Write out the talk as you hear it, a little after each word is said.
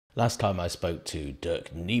Last time I spoke to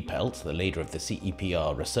Dirk Niepelt, the leader of the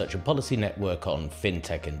CEPR Research and Policy Network on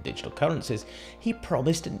FinTech and Digital Currencies, he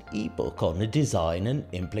promised an ebook on the design and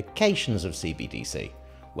implications of CBDC.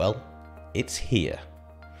 Well, it's here.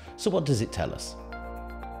 So what does it tell us?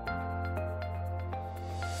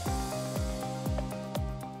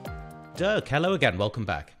 Dirk, hello again, welcome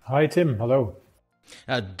back. Hi Tim, hello.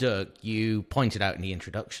 Dirk, you pointed out in the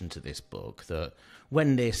introduction to this book that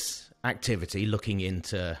when this activity looking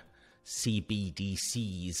into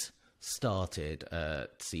CBDCs started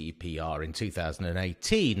at CEPR in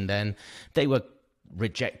 2018, then they were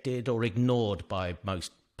rejected or ignored by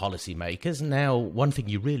most policymakers. Now, one thing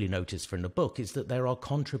you really notice from the book is that there are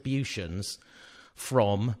contributions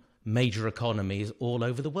from major economies all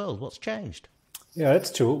over the world. What's changed? Yeah,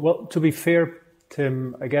 that's true. Well, to be fair,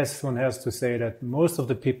 Tim, I guess one has to say that most of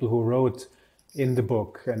the people who wrote in the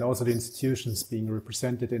book and also the institutions being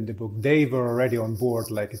represented in the book, they were already on board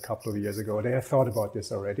like a couple of years ago. They have thought about this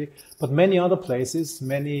already. But many other places,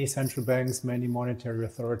 many central banks, many monetary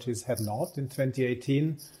authorities had not in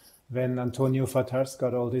 2018 when Antonio Fatas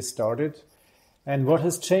got all this started. And what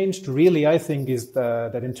has changed really, I think, is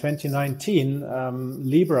that in 2019,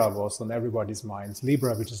 Libra was on everybody's minds.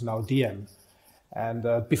 Libra, which is now DM.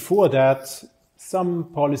 And before that, some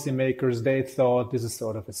policymakers, they thought this is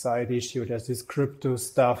sort of a side issue. There's this crypto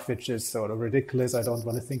stuff, which is sort of ridiculous. I don't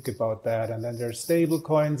want to think about that. And then there's stable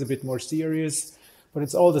coins, a bit more serious, but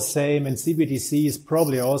it's all the same. And CBDC is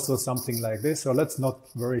probably also something like this. So let's not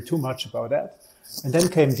worry too much about that. And then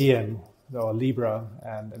came DM, or Libra,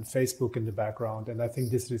 and Facebook in the background. And I think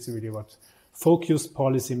this is really what focused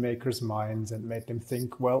policymakers' minds and made them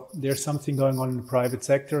think, well, there's something going on in the private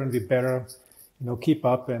sector and we better keep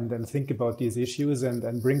up and think about these issues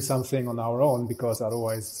and bring something on our own, because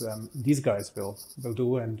otherwise these guys will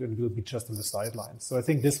do and we'll be just on the sidelines. So I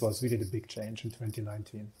think this was really the big change in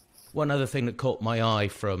 2019. One other thing that caught my eye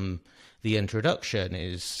from the introduction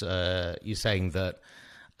is you saying that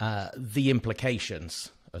the implications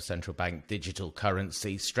of central bank digital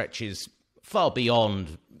currency stretches far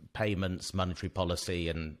beyond payments, monetary policy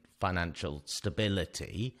and financial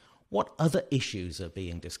stability. What other issues are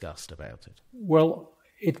being discussed about it? Well,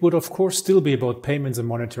 it would, of course, still be about payments and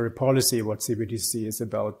monetary policy, what CBDC is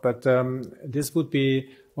about. But this would be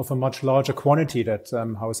of a much larger quantity that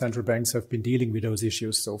how central banks have been dealing with those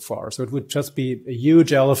issues so far. So it would just be a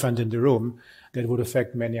huge elephant in the room that would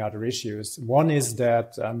affect many other issues. One is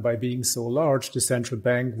that by being so large, the central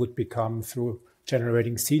bank would become, through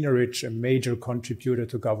generating seigniorage, a major contributor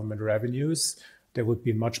to government revenues. There would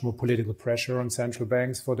be much more political pressure on central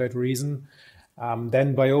banks for that reason.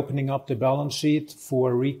 Then by opening up the balance sheet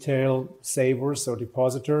for retail savers or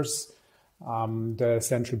depositors, the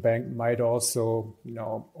central bank might also,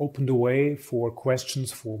 open the way for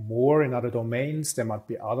questions for more in other domains. There might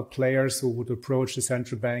be other players who would approach the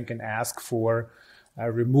central bank and ask for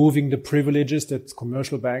removing the privileges that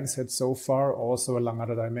commercial banks had so far, also along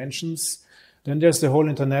other dimensions. Then there's the whole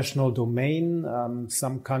international domain.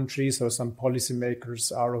 Some countries or some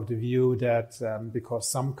policymakers are of the view that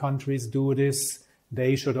because some countries do this,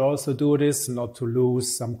 they should also do this, not to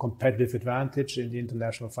lose some competitive advantage in the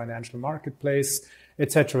international financial marketplace,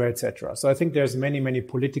 etc., etc. So I think there's many, many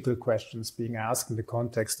political questions being asked in the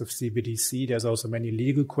context of CBDC. There's also many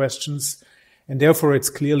legal questions. And therefore, it's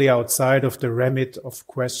clearly outside of the remit of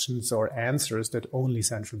questions or answers that only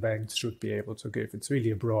central banks should be able to give. It's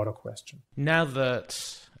really a broader question. Now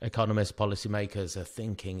that economists, policymakers are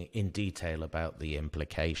thinking in detail about the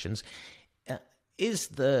implications, is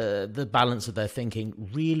the balance of their thinking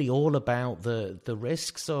really all about the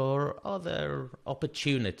risks, or are there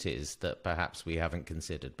opportunities that perhaps we haven't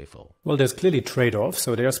considered before? Well, there's clearly trade-offs.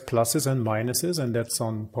 So there's pluses and minuses, and that's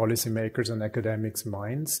on policymakers and academics'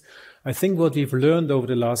 minds. I think what we've learned over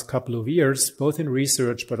the last couple of years, both in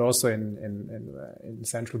research but also in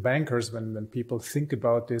central bankers, when people think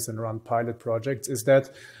about this and run pilot projects, is that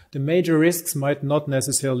the major risks might not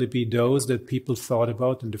necessarily be those that people thought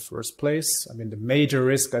about in the first place. I mean, the major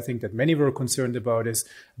risk I think that many were concerned about is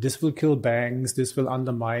this will kill banks, this will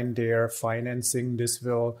undermine their financing, this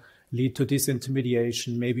will lead to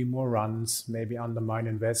disintermediation, maybe more runs, maybe undermine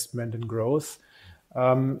investment and growth.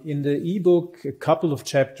 In the ebook, a couple of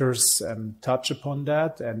chapters touch upon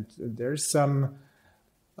that, and there's some,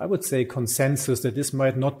 I would say, consensus that this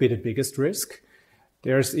might not be the biggest risk.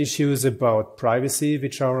 There's issues about privacy,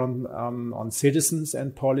 which are on citizens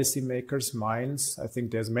and policymakers' minds. I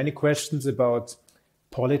think there's many questions about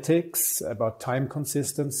politics, about time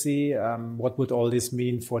consistency. What would all this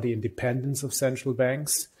mean for the independence of central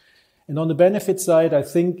banks? And on the benefit side, I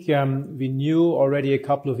think we knew already a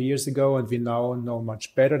couple of years ago, and we now know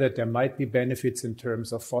much better, that there might be benefits in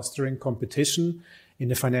terms of fostering competition in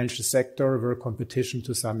the financial sector, where competition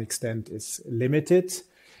to some extent is limited.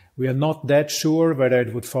 We are not that sure whether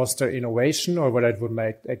it would foster innovation or whether it would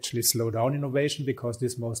actually slow down innovation, because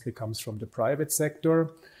this mostly comes from the private sector.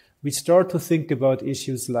 We start to think about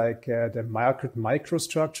issues like the market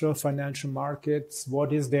microstructure of financial markets.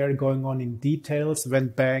 What is there going on in details when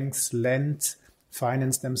banks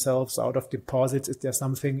finance themselves out of deposits? Is there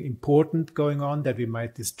something important going on that we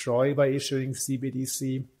might destroy by issuing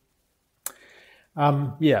CBDC?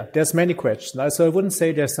 There's many questions. So I wouldn't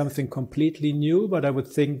say there's something completely new, but I would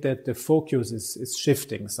think that the focus is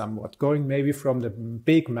shifting somewhat, going maybe from the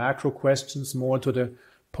big macro questions more to the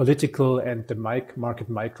political and the market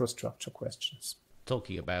microstructure questions.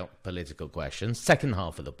 Talking about political questions, second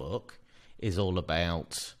half of the book is all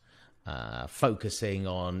about focusing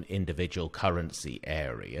on individual currency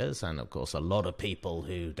areas. And of course, a lot of people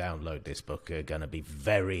who download this book are going to be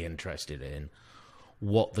very interested in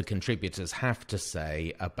what the contributors have to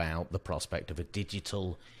say about the prospect of a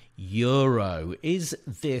digital euro. Is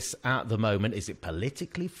this at the moment, is it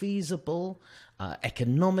politically feasible?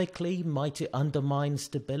 Economically, might it undermine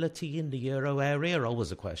stability in the euro area?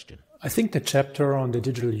 Always a question. I think the chapter on the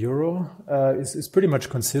digital euro is pretty much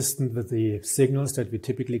consistent with the signals that we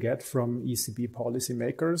typically get from ECB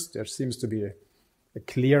policymakers. There seems to be a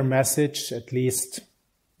clear message, at least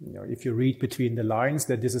if you read between the lines,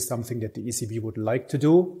 that this is something that the ECB would like to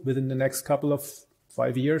do within the next couple of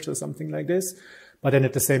 5 years or something like this. But then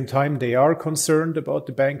at the same time, they are concerned about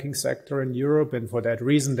the banking sector in Europe. And for that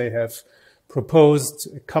reason, they have proposed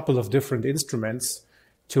a couple of different instruments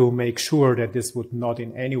to make sure that this would not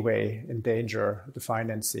in any way endanger the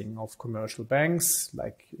financing of commercial banks,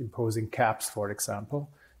 like imposing caps, for example,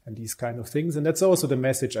 and these kind of things. And that's also the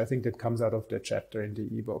message, I think, that comes out of the chapter in the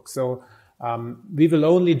ebook. So we will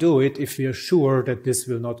only do it if we are sure that this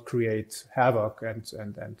will not create havoc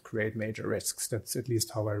and create major risks. That's at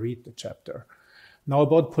least how I read the chapter. Now,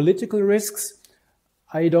 about political risks,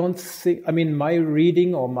 my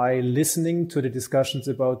reading or my listening to the discussions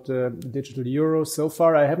about the digital euro so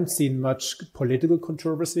far, I haven't seen much political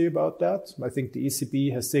controversy about that. I think the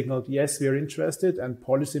ECB has signaled, yes, we are interested, and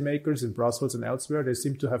policymakers in Brussels and elsewhere, they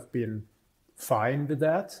seem to have been fine with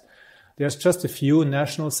that. There's just a few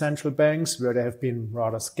national central banks where there have been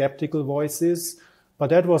rather skeptical voices, but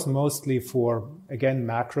that was mostly for, again,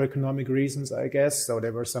 macroeconomic reasons, I guess. So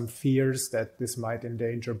there were some fears that this might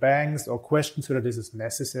endanger banks or questions whether this is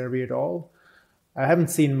necessary at all. I haven't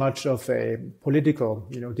seen much of a political,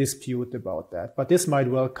 dispute about that, but this might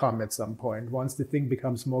well come at some point. Once the thing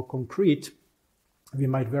becomes more concrete, we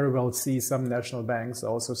might very well see some national banks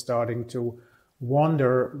also starting to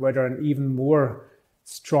wonder whether an even more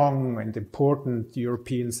strong and important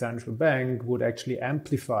European Central Bank would actually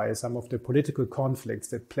amplify some of the political conflicts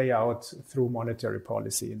that play out through monetary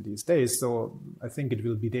policy in these days. So I think it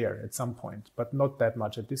will be there at some point, but not that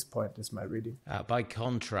much at this point is my reading. By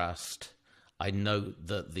contrast, I note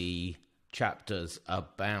that the chapters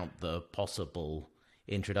about the possible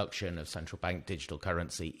introduction of central bank digital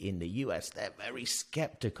currency in the US, they're very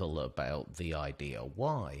skeptical about the idea.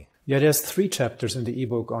 Why? Yeah, there's 3 chapters in the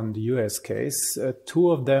ebook on the US case.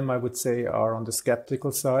 2 of them, I would say, are on the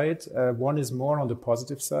skeptical side. One is more on the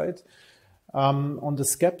positive side. On the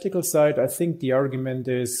skeptical side, I think the argument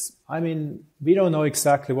is, we don't know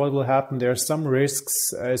exactly what will happen. There are some risks.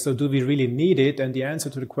 So do we really need it? And the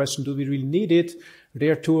answer to the question, do we really need it?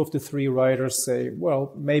 There, 2 of the 3 writers say,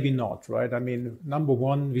 well, maybe not, right? Number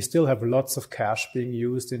one, we still have lots of cash being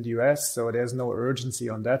used in the US, so there's no urgency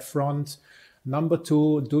on that front. Number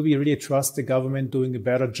 2, do we really trust the government doing a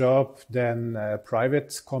better job than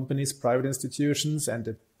private companies, private institutions? And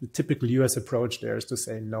the typical US approach there is to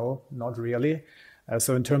say, no, not really.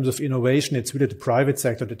 So in terms of innovation, it's really the private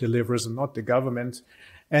sector that delivers and not the government.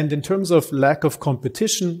 And in terms of lack of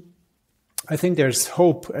competition, I think there's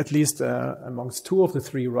hope, at least amongst 2 of the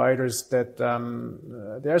 3 writers, that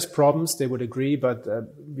there's problems, they would agree, but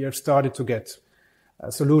we have started to get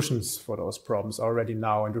solutions for those problems already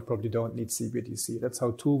now, and we probably don't need CBDC. That's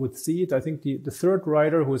how 2 would see it. I think the 3rd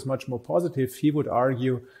writer, who is much more positive, he would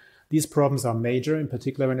argue these problems are major, in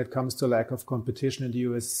particular when it comes to lack of competition in the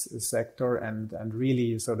US sector and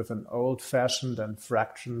really sort of an old-fashioned and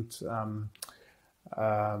fractioned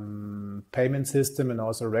payment system and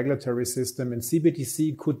also regulatory system. And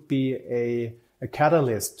CBDC could be a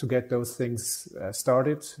catalyst to get those things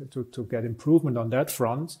started, to get improvement on that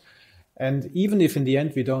front. And even if in the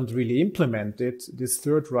end we don't really implement it, this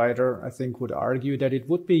third writer, I think, would argue that it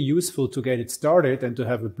would be useful to get it started and to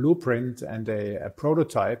have a blueprint and a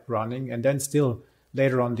prototype running, and then still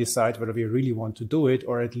later on decide whether we really want to do it,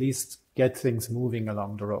 or at least get things moving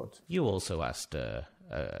along the road. You also asked a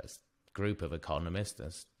group of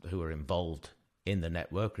economists who are involved in the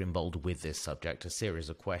network, involved with this subject, a series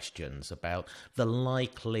of questions about the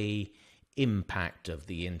likely impact of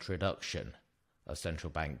the introduction of central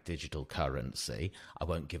bank digital currency. I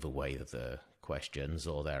won't give away the questions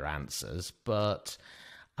or their answers, but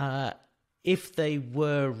if they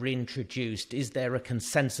were introduced, is there a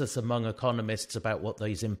consensus among economists about what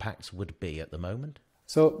those impacts would be at the moment?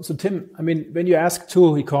 So Tim, I mean, when you ask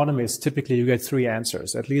two economists, typically you get three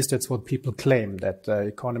answers. At least that's what people claim, that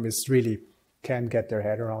economists really can get their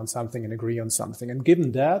head around something and agree on something. And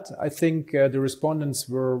given that, I think the respondents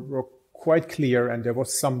were quite clear, and there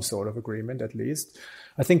was some sort of agreement at least.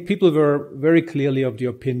 I think people were very clearly of the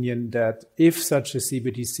opinion that if such a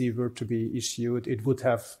CBDC were to be issued, it would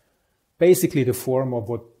have basically the form of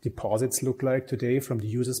what deposits look like today from the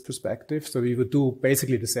user's perspective. So we would do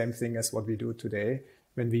basically the same thing as what we do today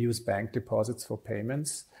when we use bank deposits for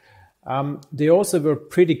payments. They also were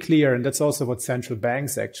pretty clear, and that's also what central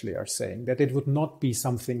banks actually are saying, that it would not be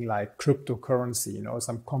something like cryptocurrency,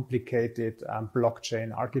 some complicated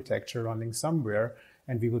blockchain architecture running somewhere,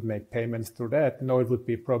 and we would make payments through that. No, it would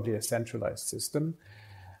be probably a centralized system.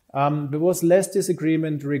 There was less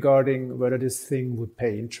disagreement regarding whether this thing would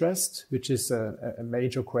pay interest, which is a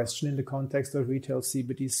major question in the context of retail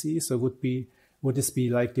CBDC. So would this be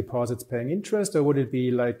like deposits paying interest, or would it be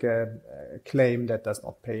like a claim that does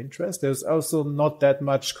not pay interest? There's also not that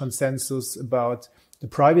much consensus about the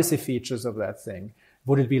privacy features of that thing.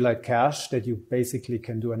 Would it be like cash, that you basically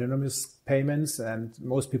can do anonymous payments? And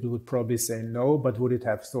most people would probably say no, but would it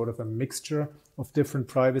have sort of a mixture of different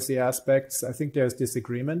privacy aspects? I think there's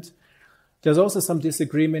disagreement. There's also some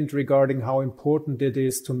disagreement regarding how important it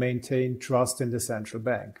is to maintain trust in the central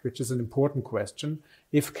bank, which is an important question.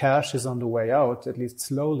 If cash is on the way out, at least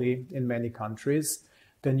slowly in many countries,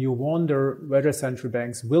 then you wonder whether central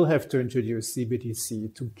banks will have to introduce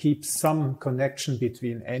CBDC to keep some connection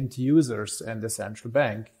between end users and the central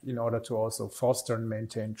bank in order to also foster and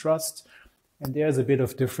maintain trust. And there's a bit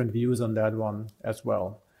of different views on that one as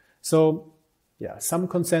well. So yeah, some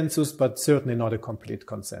consensus, but certainly not a complete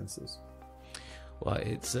consensus. Well,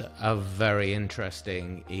 it's a very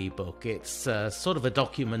interesting ebook. It's sort of a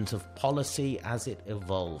document of policy as it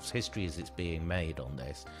evolves, history as it's being made on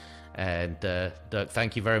this. And Dirk,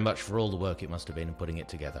 thank you very much for all the work it must have been in putting it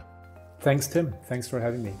together. Thanks, Tim. Thanks for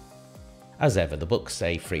having me. As ever, the book's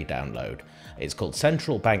a free download. It's called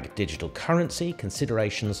Central Bank Digital Currency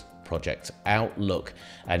Considerations Project Outlook,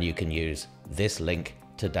 and you can use this link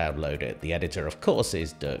to download it. The editor, of course,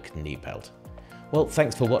 is Dirk Niepelt. Well,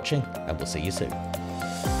 thanks for watching, and we'll see you soon.